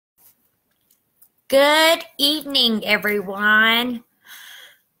Good evening, everyone.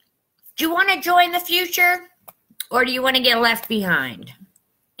 Do you want to join the future or do you want to get left behind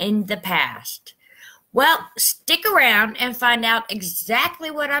in the past? Well, stick around and find out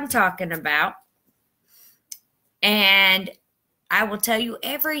exactly what I'm talking about. And I will tell you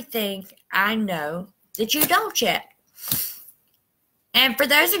everything I know that you don't yet. And for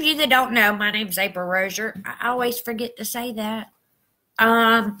those of you that don't know, my name's April Rozier. I always forget to say that.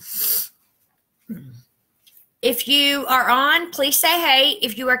 If you are on, please say hey.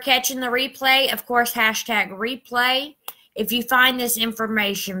 If you are catching the replay, of course, hashtag replay. If you find this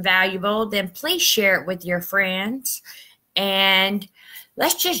information valuable, then please share it with your friends. And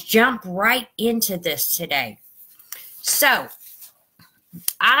let's just jump right into this today. So,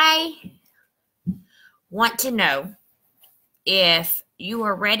 I want to know if you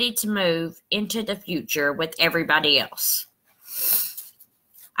are ready to move into the future with everybody else.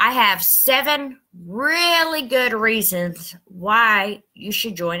 I have 7 really good reasons why you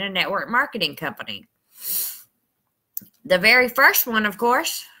should join a network marketing company. The very first one, of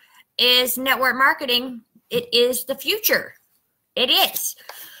course, is network marketing. It is the future. It is.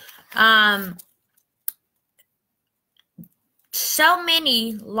 So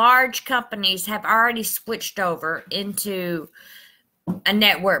many large companies have already switched over into a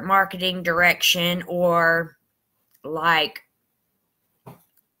network marketing direction, or like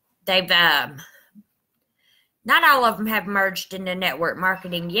they've not all of them have merged into network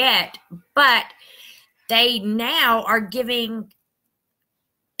marketing yet, but they now are giving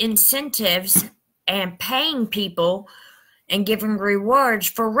incentives and paying people and giving rewards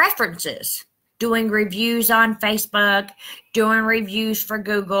for references, doing reviews on Facebook, doing reviews for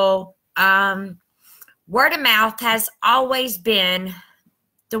Google. Word of mouth has always been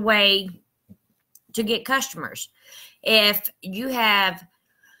the way to get customers. If you have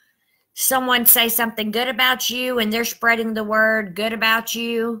someone say something good about you and they're spreading the word good about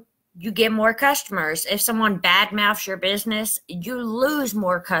you, you get more customers. If someone badmouths your business, you lose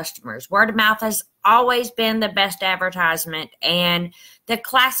more customers. Word of mouth has always been the best advertisement, and the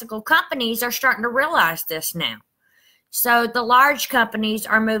classical companies are starting to realize this now. So the large companies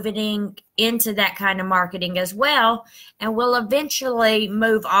are moving into that kind of marketing as well, and will eventually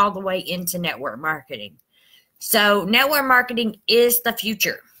move all the way into network marketing. So network marketing is the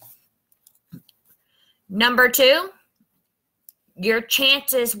future. Number 2, your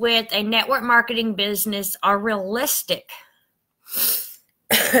chances with a network marketing business are realistic.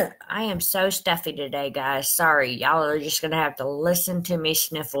 I am so stuffy today, guys. Sorry, y'all are just going to have to listen to me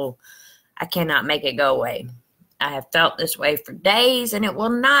sniffle. I cannot make it go away. I have felt this way for days, and it will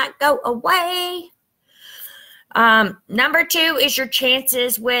not go away. Number 2 is your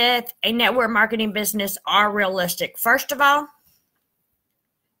chances with a network marketing business are realistic. First of all,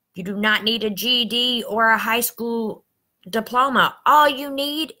 you do not need a GED or a high school diploma. All you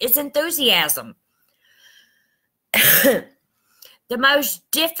need is enthusiasm. The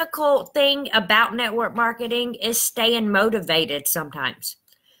most difficult thing about network marketing is staying motivated sometimes.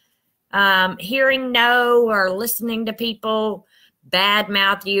 Hearing no, or listening to people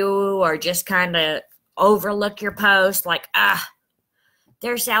badmouth you, or just kind of overlook your post like,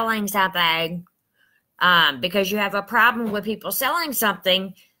 they're selling something, because you have a problem with people selling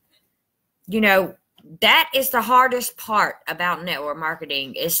something. You know, that is the hardest part about network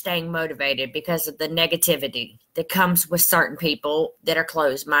marketing, is staying motivated because of the negativity that comes with certain people that are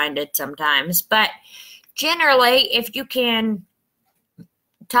closed-minded sometimes. But generally, if you can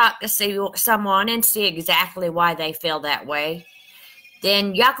talk to someone and see exactly why they feel that way,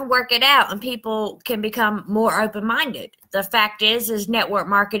 then y'all can work it out and people can become more open-minded. The fact is network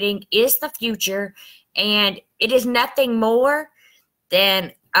marketing is the future, and it is nothing more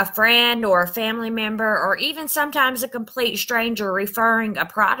than a friend or a family member, or even sometimes a complete stranger, referring a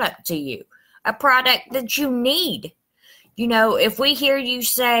product to you, a product that you need. You know, if we hear you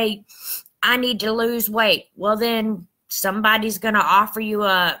say, I need to lose weight, well, then somebody's going to offer you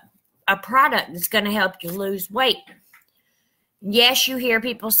a product that's going to help you lose weight. Yes, you hear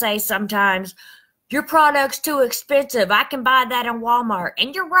people say sometimes, your product's too expensive. I can buy that in Walmart.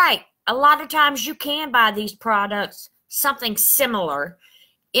 And you're right. A lot of times you can buy these products, something similar,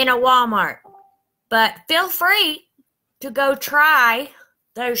 in a Walmart. But feel free to go try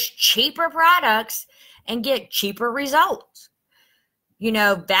those cheaper products and get cheaper results. You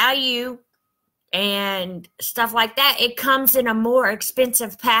know, value and stuff like that, it comes in a more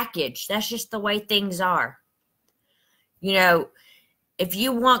expensive package. That's just the way things are. You know, if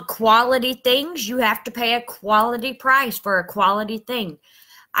you want quality things, you have to pay a quality price for a quality thing.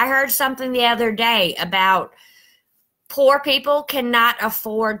 I heard something the other day about poor people cannot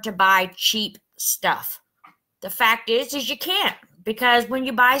afford to buy cheap stuff. The fact is you can't, because when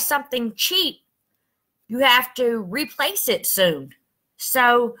you buy something cheap, you have to replace it soon.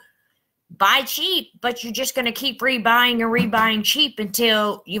 So buy cheap, but you're just going to keep rebuying and rebuying cheap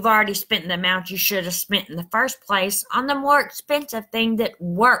until you've already spent the amount you should have spent in the first place on the more expensive thing that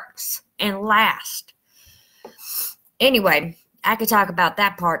works and lasts. Anyway, I could talk about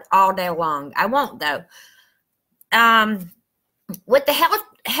that part all day long. I won't, though. With the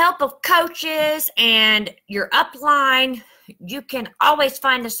help of coaches and your upline, you can always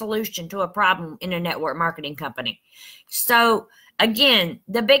find a solution to a problem in a network marketing company. So again,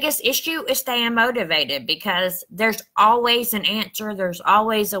 the biggest issue is staying motivated, because there's always an answer. There's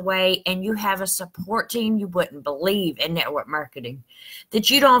always a way, and you have a support team you wouldn't believe in network marketing that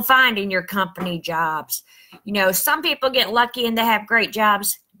you don't find in your company jobs. You know, some people get lucky and they have great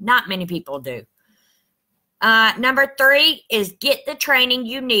jobs. Not many people do. Number 3 is get the training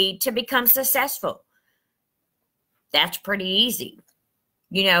you need to become successful. That's pretty easy.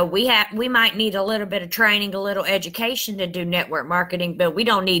 You know, we might need a little bit of training, a little education to do network marketing, but we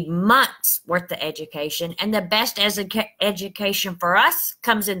don't need months worth of education. And the best education for us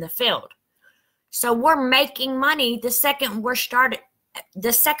comes in the field. So we're making money the second we start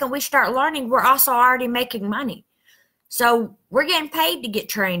learning. We're also already making money. So we're getting paid to get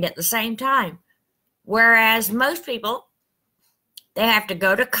trained at the same time. Whereas most people, they have to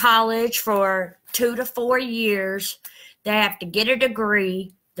go to college for 2 to 4 years. They have to get a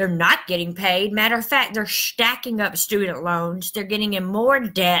degree. They're not getting paid. Matter of fact, they're stacking up student loans. They're getting in more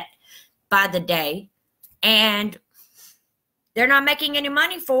debt by the day. And they're not making any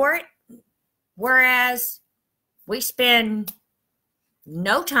money for it. Whereas we spend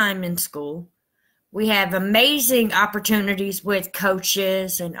no time in school. We have amazing opportunities with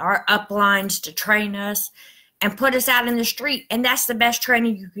coaches and our uplines to train us and put us out in the street. And that's the best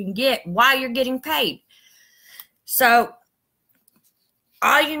training you can get while you're getting paid. So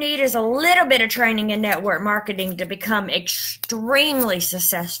all you need is a little bit of training in network marketing to become extremely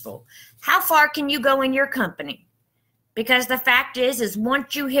successful. How far can you go in your company? Because the fact is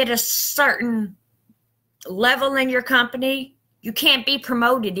once you hit a certain level in your company, you can't be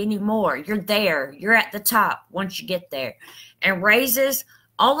promoted anymore. You're there. You're at the top once you get there. And raises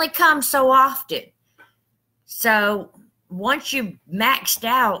only come so often. So once you maxed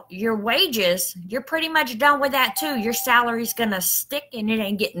out your wages, you're pretty much done with that too. Your salary's going to stick and it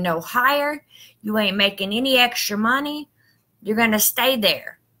ain't getting no higher. You ain't making any extra money. You're going to stay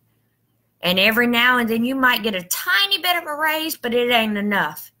there. And every now and then you might get a tiny bit of a raise, but it ain't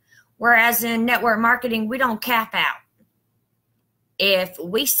enough. Whereas in network marketing, we don't cap out. If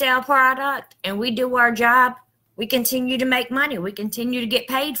we sell product and we do our job, we continue to make money. We continue to get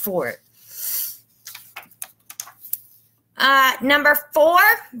paid for it. Number 4,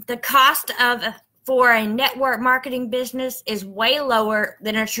 the cost for a network marketing business is way lower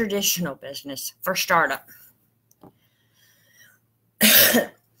than a traditional business for startup.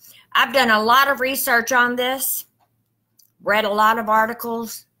 I've done a lot of research on this, read a lot of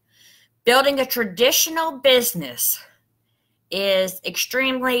articles. Building a traditional business is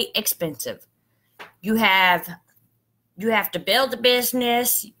extremely expensive. You have to build a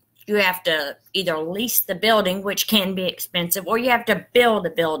business. You have to either lease the building, which can be expensive, or you have to build a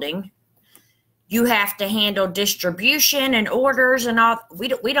building. You have to handle distribution and orders and all. We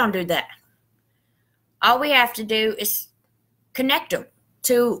don't do that. All we have to do is connect them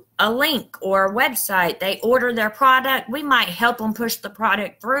to a link or a website. They order their product. We might help them push the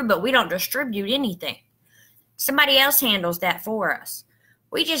product through, but we don't distribute anything. Somebody else handles that for us.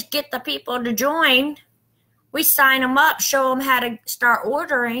 We just get the people to join. We sign them up, show them how to start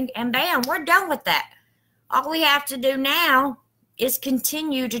ordering, and bam, we're done with that. All we have to do now is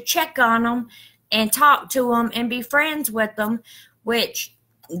continue to check on them and talk to them and be friends with them, which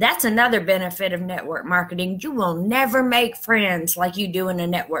that's another benefit of network marketing. You will never make friends like you do in a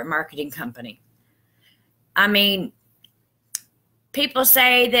network marketing company. I mean, people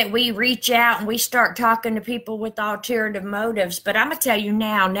say that we reach out and we start talking to people with ulterior motives, but I'm going to tell you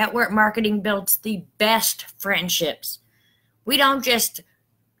now, network marketing builds the best friendships. We don't just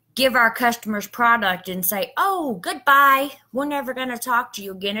give our customers product and say, oh, goodbye, we're never going to talk to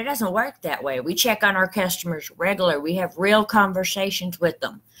you again. It doesn't work that way. We check on our customers regularly. We have real conversations with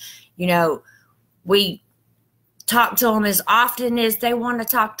them. You know, we talk to them as often as they want to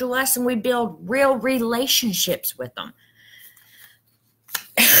talk to us, and we build real relationships with them.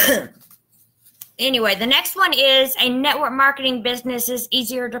 Anyway, the next one is a network marketing business is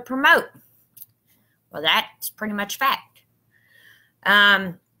easier to promote. Well, that's pretty much fact.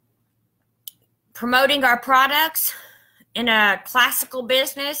 Promoting our products in a classical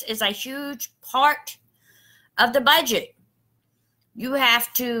business is a huge part of the budget. You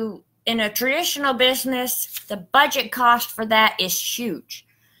have to, in a traditional business, the budget cost for that is huge.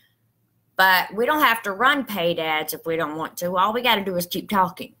 But we don't have to run paid ads if we don't want to. All we got to do is keep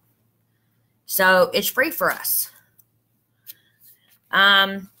talking. So it's free for us.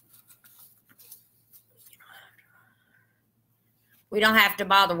 We don't have to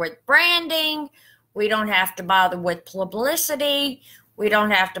bother with branding. We don't have to bother with publicity. We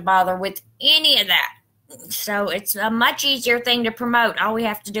don't have to bother with any of that. So it's a much easier thing to promote. All we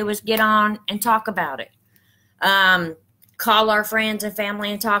have to do is get on and talk about it. Call our friends and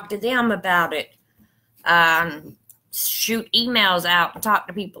family and talk to them about it. Shoot emails out and talk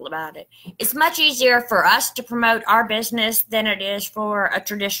to people about it. It's much easier for us to promote our business than it is for a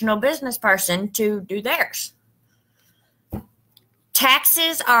traditional business person to do theirs.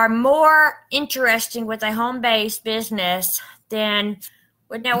 Taxes are more interesting with a home-based business than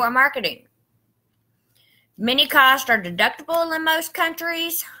with network marketing. Many costs are deductible in most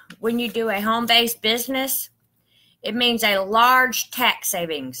countries. When you do a home-based business, it means a large tax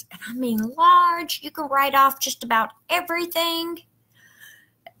savings. And I mean large. You can write off just about everything.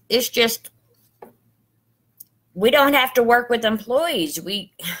 It's just, we don't have to work with employees.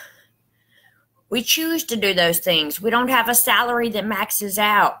 We choose to do those things. We don't have a salary that maxes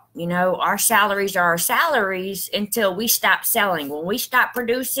out. You know, our salaries are our salaries until we stop selling. When we stop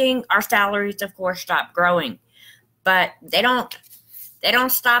producing, our salaries, of course, stop growing. But they don't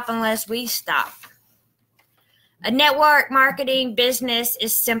stop unless we stop. A network marketing business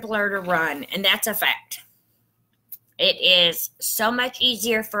is simpler to run, and that's a fact. It is so much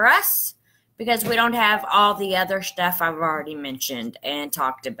easier for us because we don't have all the other stuff I've already mentioned and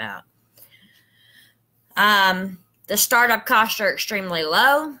talked about. The startup costs are extremely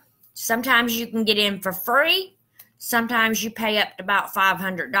low. Sometimes you can get in for free. Sometimes you pay up to about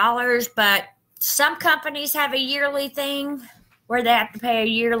 $500, but some companies have a yearly thing where they have to pay a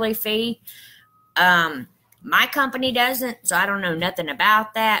yearly fee. My company doesn't, so I don't know nothing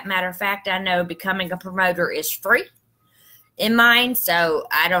about that. Matter of fact, I know becoming a promoter is free in mine, so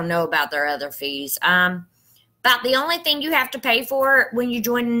I don't know about their other fees. About the only thing you have to pay for when you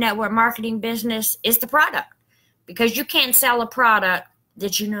join a network marketing business is the product, because you can't sell a product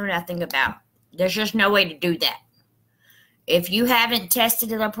that you know nothing about. There's just no way to do that. If you haven't tested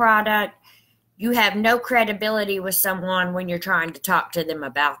the product, you have no credibility with someone when you're trying to talk to them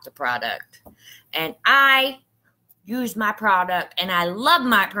about the product. And I use my product, and I love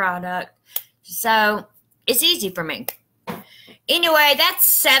my product, so it's easy for me. Anyway, that's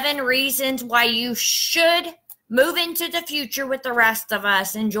 7 reasons why you should move into the future with the rest of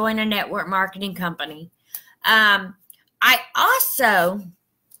us and join a network marketing company. I also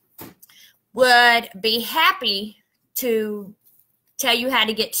would be happy to tell you how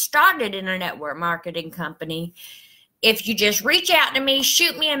to get started in a network marketing company. If you just reach out to me,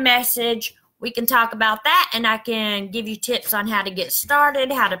 shoot me a message, we can talk about that, and I can give you tips on how to get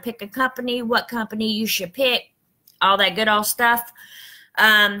started, how to pick a company, what company you should pick, all that good old stuff.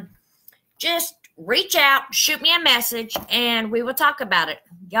 Just reach out, shoot me a message, and we will talk about it.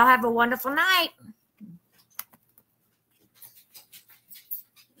 Y'all have a wonderful night.